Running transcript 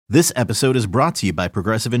This episode is brought to you by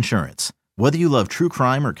Progressive Insurance. Whether you love true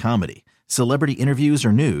crime or comedy, celebrity interviews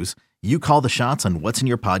or news, you call the shots on what's in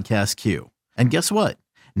your podcast queue. And guess what?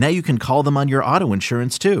 Now you can call them on your auto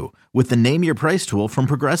insurance too with the Name Your Price tool from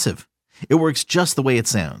Progressive. It works just the way it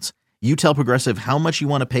sounds. You tell Progressive how much you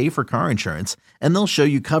want to pay for car insurance, and they'll show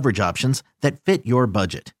you coverage options that fit your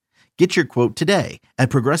budget. Get your quote today at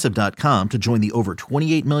Progressive.com to join the over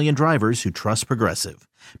 28 million drivers who trust Progressive.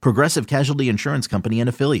 Progressive Casualty Insurance Company and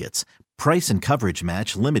Affiliates. Price and coverage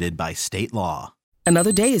match limited by state law.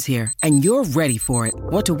 Another day is here, and you're ready for it.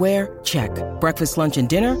 What to wear? Check. Breakfast, lunch, and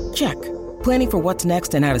dinner? Check. Planning for what's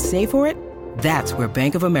next and how to save for it? That's where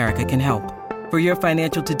Bank of America can help. For your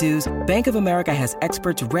financial to-dos, Bank of America has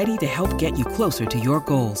experts ready to help get you closer to your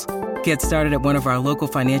goals. Get started at one of our local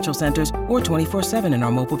financial centers or 24/7 in our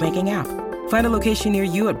mobile banking app. Find a location near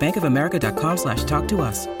you at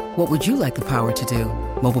bankofamerica.com/talktous. What would you like the power to do?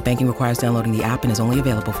 Mobile banking requires downloading the app and is only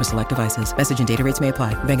available for select devices. Message and data rates may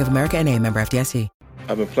apply. Bank of America N.A., member FDIC.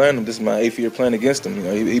 I've been playing him. This is my 8th year playing against him. You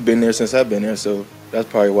know, he's been there since I've been there, so that's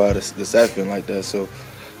probably why the stats been like that. So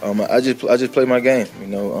I just play my game. You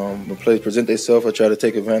know, when plays present themselves, I try to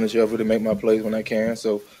take advantage of it and make my plays when I can.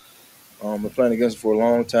 So I've been playing against him for a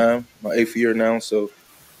long time, my 8th year now. So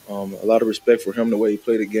a lot of respect for him, the way he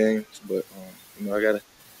played the game. But you know, I gotta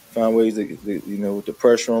find ways to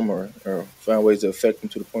pressure him or find ways to affect him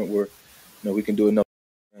to the point where we can do enough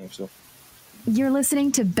games. So. You're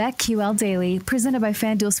listening to BetQL Daily, presented by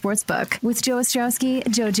FanDuel Sportsbook, with Joe Ostrowski,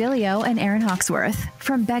 Joe Giglio, and Aaron Hawksworth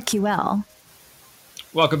from BetQL.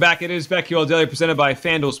 Welcome back. It is BetQL Daily, presented by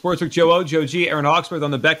FanDuel Sportsbook. Joe O, Joe G, Aaron Hawksworth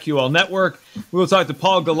on the BetQL Network. We will talk to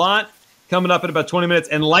Paul Gallant coming up in about 20 minutes,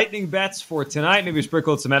 and lightning bets for tonight. Maybe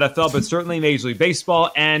sprinkled some NFL, but certainly Major League Baseball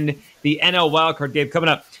and the NL wildcard game coming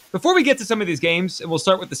up. Before we get to some of these games, and we'll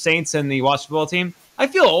start with the Saints and the Washington football team, I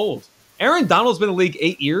feel old. Aaron Donald's been in the league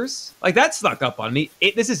 8 years. Like, that snuck up on me.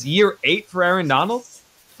 This is year 8 for Aaron Donald.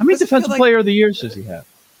 How many defensive player of the years does he have?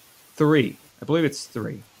 3. I believe it's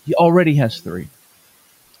 3. He already has 3.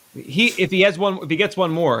 If he gets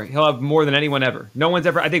one more, he'll have more than anyone ever. No one's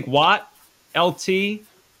ever. I think Watt, LT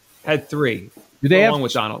had 3. Do they have along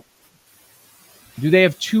with Donald? Do they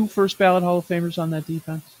have 2 first ballot Hall of Famers on that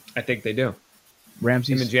defense? I think they do.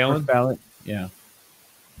 Ramsey and Jalen first ballot. Yeah,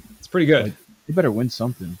 it's pretty good. Like, they better win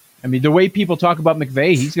something. I mean, the way people talk about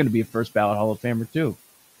McVay, he's going to be a first ballot Hall of Famer too.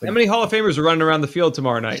 Like, how many Hall of Famers are running around the field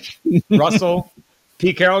tomorrow night? Russell,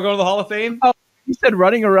 Pete Carroll going to the Hall of Fame? Oh, you said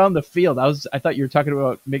running around the field. I thought you were talking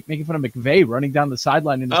about making fun of McVay running down the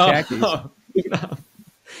sideline in his khakis. No.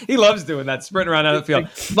 He loves doing that, sprinting around the field.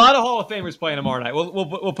 A lot of Hall of Famers playing tomorrow night.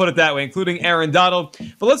 We'll put it that way, including Aaron Donald.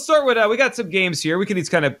 But let's start with we got some games here. We can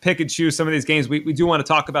just kind of pick and choose some of these games we do want to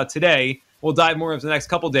talk about today. We'll dive more into the next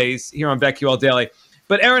couple days here on BetQL Daily.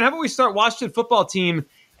 But Aaron, how about we start Washington football team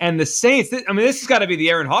and the Saints? This has got to be the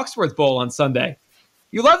Aaron Hawksworth Bowl on Sunday.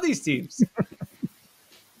 You love these teams.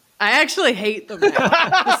 I actually hate them.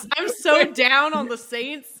 I'm so down on the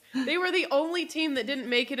Saints. They were the only team that didn't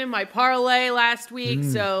make it in my parlay last week,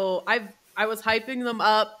 so I was hyping them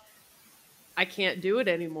up. I can't do it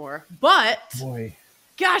anymore. But,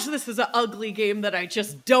 gosh, this is an ugly game that I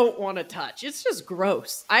just don't want to touch. It's just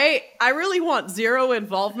gross. I really want zero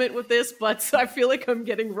involvement with this, but I feel like I'm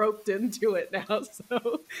getting roped into it now.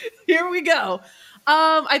 So here we go.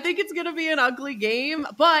 I think it's going to be an ugly game,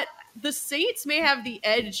 but the Saints may have the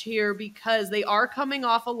edge here because they are coming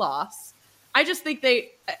off a loss. I just think they,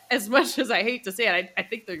 as much as I hate to say it, I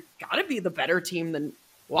think they're got to be the better team than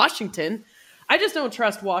Washington. I just don't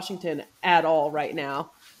trust Washington at all right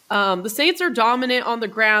now. The Saints are dominant on the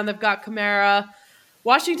ground. They've got Kamara.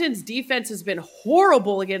 Washington's defense has been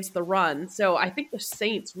horrible against the run, so I think the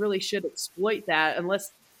Saints really should exploit that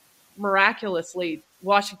unless miraculously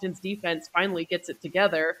Washington's defense finally gets it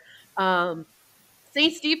together.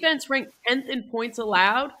 Saints defense ranked 10th in points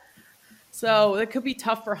allowed, so it could be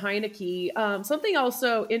tough for Heineke. Something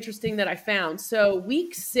also interesting that I found. So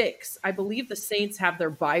week 6, I believe the Saints have their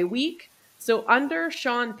bye week. So under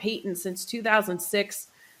Sean Payton since 2006,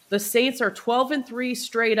 the Saints are 12-3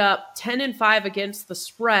 straight up, 10-5 against the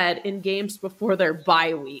spread in games before their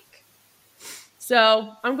bye week.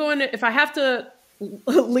 So I'm going to, if I have to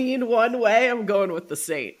lean one way, I'm going with the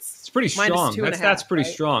Saints. It's pretty strong. That's pretty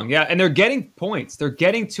strong. Yeah, and they're getting points. They're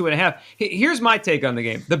getting 2.5. Here's my take on the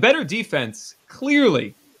game. The better defense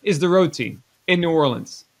clearly is the road team in New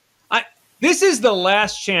Orleans. This is the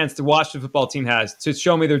last chance the Washington football team has to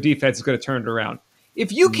show me their defense is going to turn it around.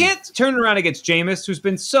 If you can't turn it around against Jameis, who's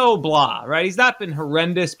been so blah, right? He's not been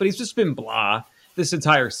horrendous, but he's just been blah this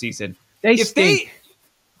entire season. The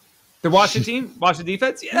Washington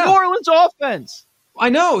defense? Yeah. New Orleans offense. I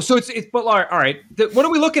know. So it's but all right. What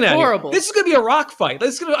are we looking at? Horrible. Here? This is going to be a rock fight.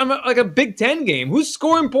 This is going to like a Big Ten game. Who's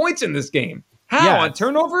scoring points in this game? How? On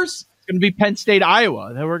turnovers? It's going to be Penn State,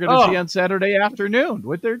 Iowa that we're going to see on Saturday afternoon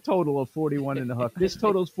with their total of 41 in the hook. This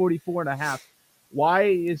total is 44.5. Why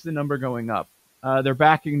is the number going up? They're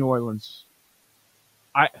backing New Orleans.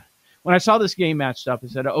 When I saw this game matched up, I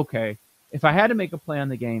said, okay, if I had to make a play on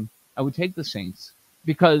the game, I would take the Saints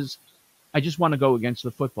because I just want to go against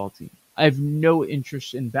the football team. I have no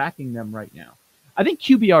interest in backing them right now. I think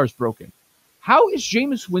QBR is broken. How is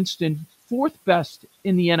Jameis Winston fourth best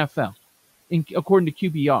in the NFL, according to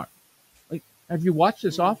QBR? Like, have you watched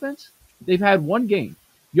this offense? They've had one game.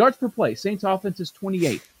 Yards per play. Saints offense is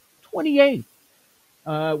 28. 28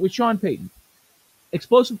 with Sean Payton.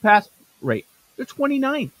 Explosive pass rate. They're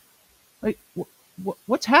 29. Like,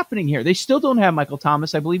 what's happening here? They still don't have Michael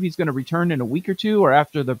Thomas. I believe he's going to return in a week or two or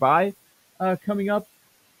after the bye coming up.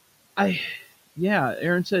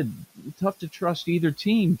 Aaron said, tough to trust either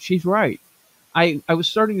team. She's right. I was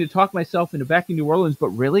starting to talk myself into backing New Orleans, but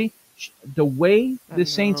really, the way the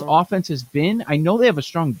Saints offense has been, I know they have a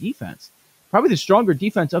strong defense. Probably the stronger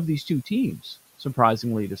defense of these two teams,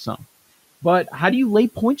 surprisingly to some. But how do you lay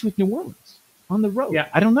points with New Orleans on the road? Yeah,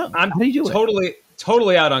 I don't know. How do you do it?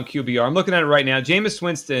 Totally out on QBR. I'm looking at it right now. Jameis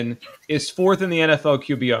Winston is fourth in the NFL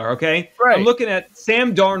QBR, okay? Right. I'm looking at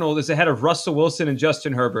Sam Darnold is ahead of Russell Wilson and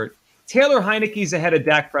Justin Herbert. Taylor Heineke's ahead of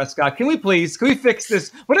Dak Prescott. Can we fix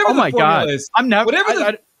this? Whatever the formula is. I'm never.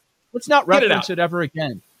 Whatever let's not reference it ever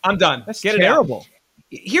again. I'm done. That's Get terrible.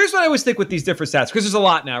 It out. Here's what I always think with these different stats, because there's a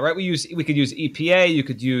lot now, right? We could use EPA. You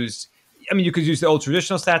could use the old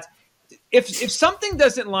traditional stats. If something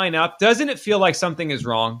doesn't line up, doesn't it feel like something is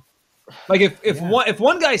wrong? Like if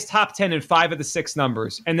one guy's top 10 in 5 of the 6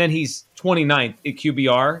 numbers, and then he's 29th at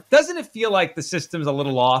QBR, doesn't it feel like the system's a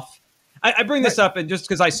little off? I bring this up, and just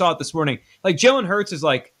because I saw it this morning, like Jalen Hurts is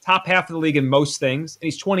like top half of the league in most things, and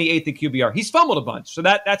he's 28th at QBR. He's fumbled a bunch, so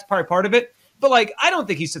that's probably part of it. But like, I don't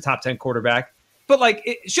think he's the top 10 quarterback. But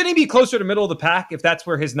like, shouldn't he be closer to middle of the pack if that's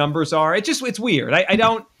where his numbers are? It's weird. I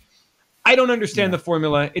don't understand the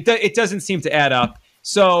formula. It doesn't seem to add up.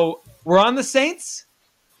 So we're on the Saints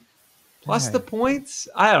plus the points.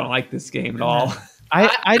 I don't like this game at all.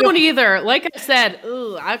 I don't either. Like I said,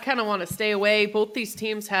 I kind of want to stay away. Both these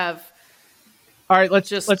teams have. All right,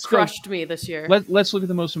 let's crushed me this year. Let's look at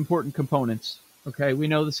the most important components. Okay, we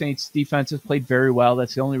know the Saints' defense has played very well.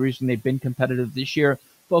 That's the only reason they've been competitive this year.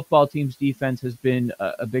 Both ball teams' defense has been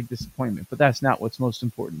a big disappointment, but that's not what's most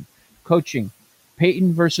important. Coaching,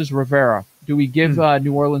 Peyton versus Rivera. Do we give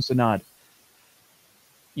New Orleans a nod?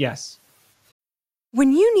 Yes.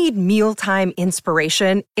 When you need mealtime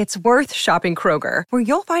inspiration, it's worth shopping Kroger, where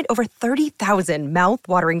you'll find over 30,000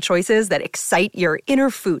 mouth-watering choices that excite your inner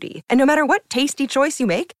foodie. And no matter what tasty choice you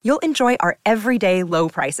make, you'll enjoy our everyday low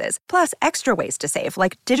prices, plus extra ways to save,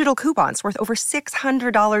 like digital coupons worth over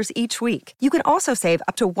 $600 each week. You can also save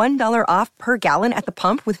up to $1 off per gallon at the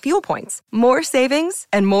pump with fuel points. More savings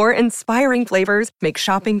and more inspiring flavors make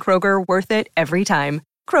shopping Kroger worth it every time.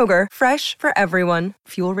 Kroger, fresh for everyone.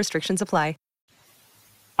 Fuel restrictions apply.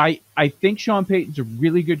 I think Sean Payton's a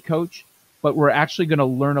really good coach, but we're actually going to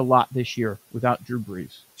learn a lot this year without Drew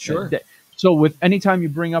Brees. Sure. So with anytime you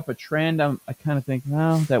bring up a trend, I kind of think,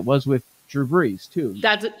 well, that was with Drew Brees too.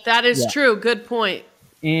 That is true. Good point.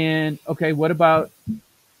 And okay, what about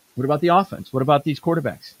the offense? What about these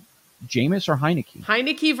quarterbacks? Jameis or Heineke?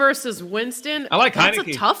 Heineke versus Winston. I like Heineke. That's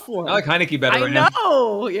a tough one. I like Heineke better right now. I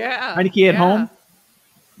know. Yeah. Heineke at home.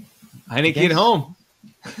 Heineke at home.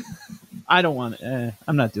 I don't want it.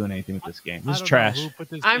 I'm not doing anything with this game. This is trash.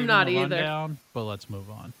 I'm not either. Rundown, but let's move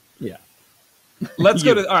on. Yeah. Let's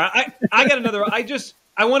go to. All right. I got another.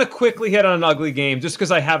 I want to quickly hit on an ugly game just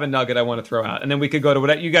because I have a nugget I want to throw out, and then we could go to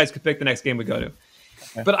whatever. You guys could pick the next game we go to.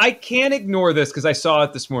 Okay. But I can't ignore this because I saw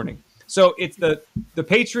it this morning. So it's the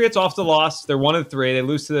Patriots off the loss. They're 1-3. They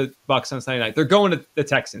lose to the Bucs on Sunday night. They're going to the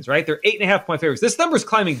Texans, right? They're 8.5-point favorites. This number's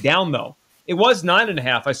climbing down though. It was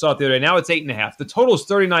 9.5. I saw it the other day. Now it's 8.5. The total is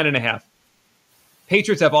 39.5.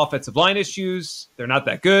 Patriots have offensive line issues. They're not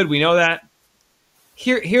that good. We know that.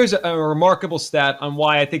 Here's a remarkable stat on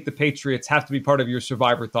why I think the Patriots have to be part of your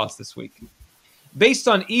survivor thoughts this week. Based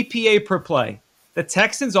on EPA per play, the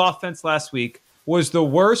Texans' offense last week was the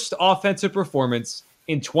worst offensive performance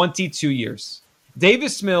in 22 years.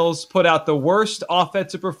 Davis Mills put out the worst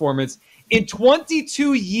offensive performance in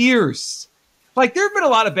 22 years. Like, there have been a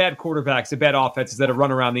lot of bad quarterbacks and bad offenses that have run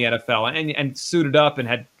around the NFL and suited up and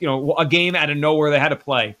had, a game out of nowhere they had to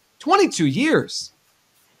play. 22 years.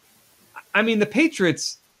 I mean, the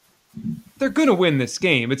Patriots, they're going to win this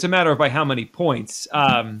game. It's a matter of by how many points.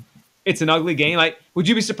 It's an ugly game. Would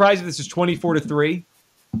you be surprised if this is 24-3?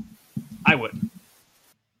 I would.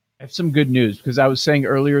 I have some good news because I was saying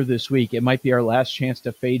earlier this week it might be our last chance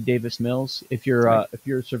to fade Davis Mills if you're a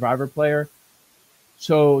Survivor player.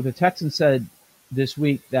 So the Texans said this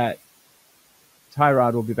week that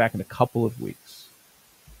Tyrod will be back in a couple of weeks.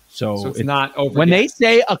 So it's not over. When yet. they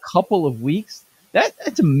say a couple of weeks,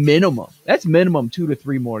 that's a minimum. That's minimum 2 to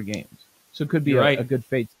 3 more games. So it could be a good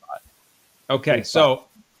fade spot. Okay, so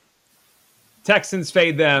Texans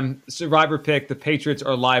fade them. Survivor pick. The Patriots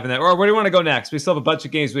are live in that. Or where do you want to go next? We still have a bunch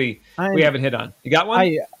of games we haven't hit on. You got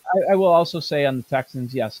one? I will also say on the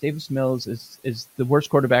Texans, yes, Davis Mills is the worst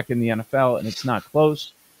quarterback in the NFL, and it's not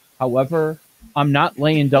close. However, I'm not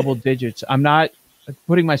laying double digits. I'm not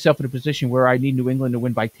putting myself in a position where I need New England to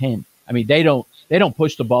win by 10. I mean, they don't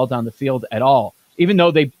push the ball down the field at all. Even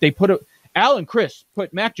though they put Al and Chris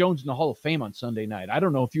put Mac Jones in the Hall of Fame on Sunday night. I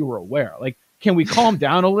don't know if you were aware. Can we calm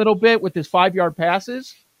down a little bit with his 5-yard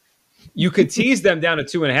passes? You could tease them down to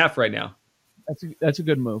 2.5 right now. That's a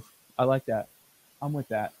good move. I like that. I'm with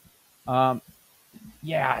that.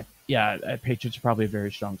 Patriots are probably a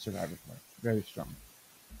very strong Survivor player. Very strong.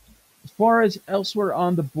 As far as elsewhere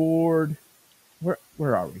on the board,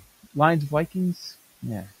 where are we? Lions, Vikings?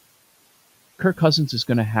 Yeah. Kirk Cousins is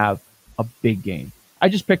going to have a big game. I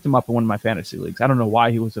just picked him up in one of my fantasy leagues. I don't know why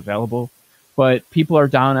he was available, but people are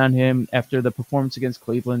down on him after the performance against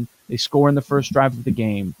Cleveland. They score in the first drive of the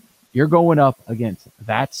game. You're going up against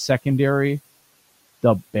that secondary.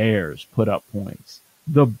 The Bears put up points.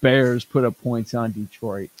 The Bears put up points on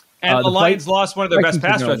Detroit. And the Lions lost one of their best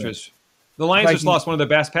pass rushers. The Lions just lost one of their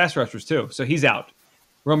best pass rushers, too. So he's out.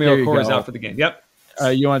 Romeo Okwara is out for the game. Yep.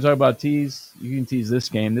 You want to talk about tease? You can tease this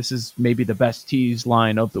game. This is maybe the best tease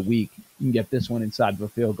line of the week. You can get this one inside of a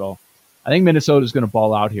field goal. I think Minnesota's going to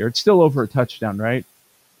ball out here. It's still over a touchdown, right?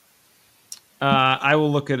 I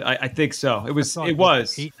will look at. I think so. It was.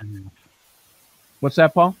 8.5. What's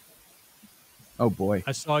that, Paul? Oh boy!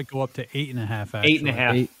 I saw it go up to 8.5.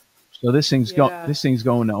 8.5. So this thing's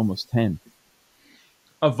going to almost 10.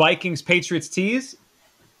 A Vikings Patriots tease.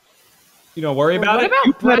 You don't worry about it.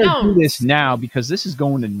 You better do this now because this is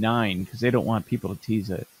going to 9 because they don't want people to tease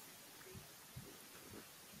it.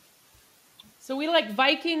 So we like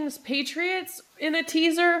Vikings Patriots in a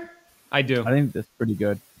teaser? I do. I think that's pretty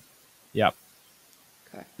good. Yep.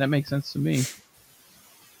 Okay. That makes sense to me.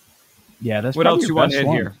 Yeah, that's what else you want in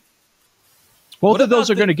here? Both of those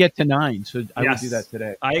are going to get to 9, so I would do that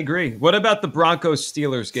today. I agree. What about the Broncos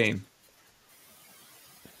Steelers game?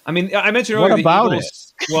 I mean, I mentioned earlier the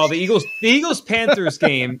Eagles. Well, the Eagles Panthers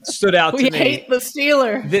game stood out to me. We hate the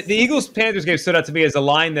Steelers. The Eagles Panthers game stood out to me as a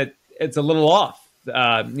line that it's a little off.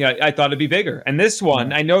 I thought it'd be bigger. And this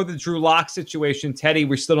one, I know the Drew Lock situation, Teddy,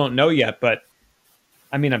 we still don't know yet, but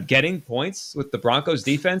I mean, I'm getting points with the Broncos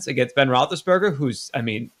defense against Ben Roethlisberger,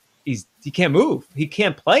 he can't move. He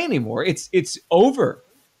can't play anymore. It's over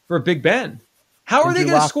for Big Ben. How are they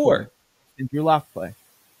going to score? Did Drew Lock play?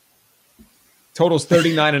 Total's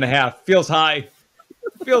 39.5. Feels high.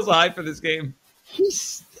 Feels high for this game.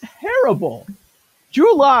 He's terrible.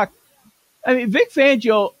 Drew Lock. I mean, Vic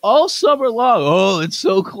Fangio all summer long. Oh, it's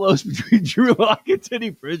so close between Drew Lock and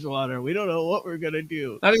Teddy Bridgewater. We don't know what we're gonna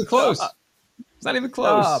do. Not even close. It's not even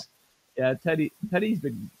close. Yeah, Teddy's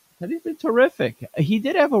been terrific. He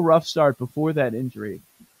did have a rough start before that injury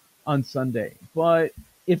on Sunday, but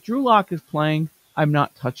if Drew Lock is playing, I'm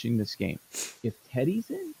not touching this game. If Teddy's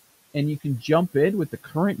in and you can jump in with the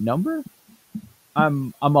current number,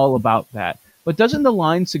 I'm all about that. But doesn't the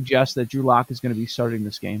line suggest that Drew Lock is going to be starting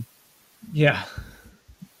this game? Yeah.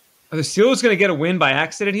 Are the Steelers going to get a win by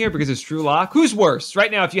accident here because it's Drew Lock? Who's worse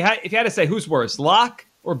right now? If you had to say who's worse, Lock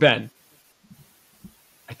or Ben?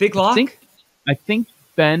 I think Lock. I think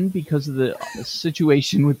Ben because of the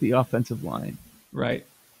situation with the offensive line. Right.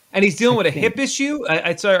 And he's dealing with a hip issue.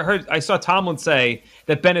 I saw Tomlin say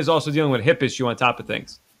that Ben is also dealing with a hip issue on top of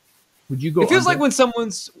things. Would you go? It feels like when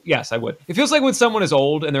someone's yes, I would. It feels like when someone is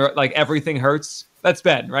old and they're like everything hurts. That's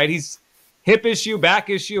Ben, right? He's hip issue, back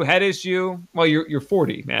issue, head issue. Well, you're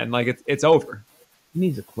 40, man. Like it's over. He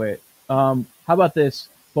needs to quit. How about this?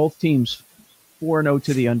 Both teams 4-0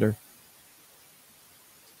 to the under.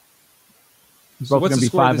 So both going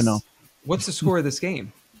to be 5-0. What's the score of this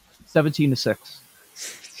game? 17-6.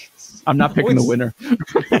 I'm not picking the winner.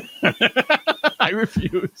 I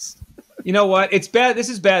refuse. You know what? It's bad. This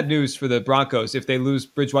is bad news for the Broncos if they lose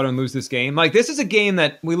Bridgewater and lose this game. Like, this is a game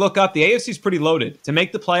that we look up. The AFC is pretty loaded. To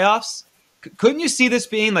make the playoffs, couldn't you see this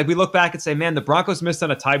being like we look back and say, man, the Broncos missed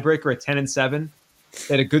on a tiebreaker at 10-7.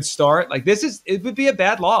 They had a good start. Like, it would be a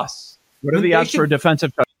bad loss. What are the odds for a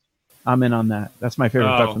defensive touchdown? I'm in on that. That's my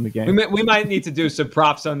favorite bet from the game. We might need to do some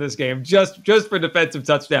props on this game just for defensive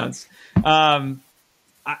touchdowns.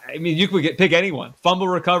 I mean, you could pick anyone. Fumble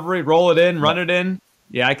recovery, roll it in, run it in.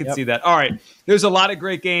 Yeah, I can see that. All right. There's a lot of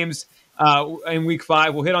great games in Week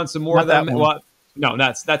 5. We'll hit on some more of them. No,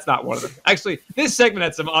 that's not one of them. Actually, this segment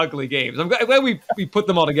had some ugly games. I'm glad we put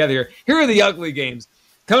them all together here. Here are the ugly games.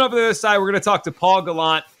 Coming up on the other side, we're going to talk to Paul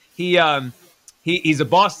Gallant. He's a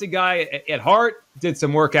Boston guy at heart, did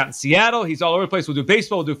some work out in Seattle. He's all over the place. We'll do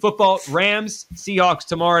baseball, we'll do football, Rams, Seahawks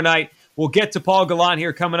tomorrow night. We'll get to Paul Gallant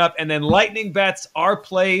here coming up. And then lightning bets, our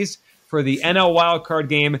plays for the NL wildcard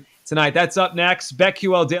game tonight. That's up next.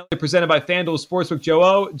 BetQL Daily presented by FanDuel Sportsbook. Joe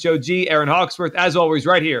O, Joe G, Aaron Hawksworth, as always,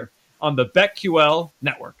 right here on the BetQL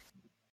Network.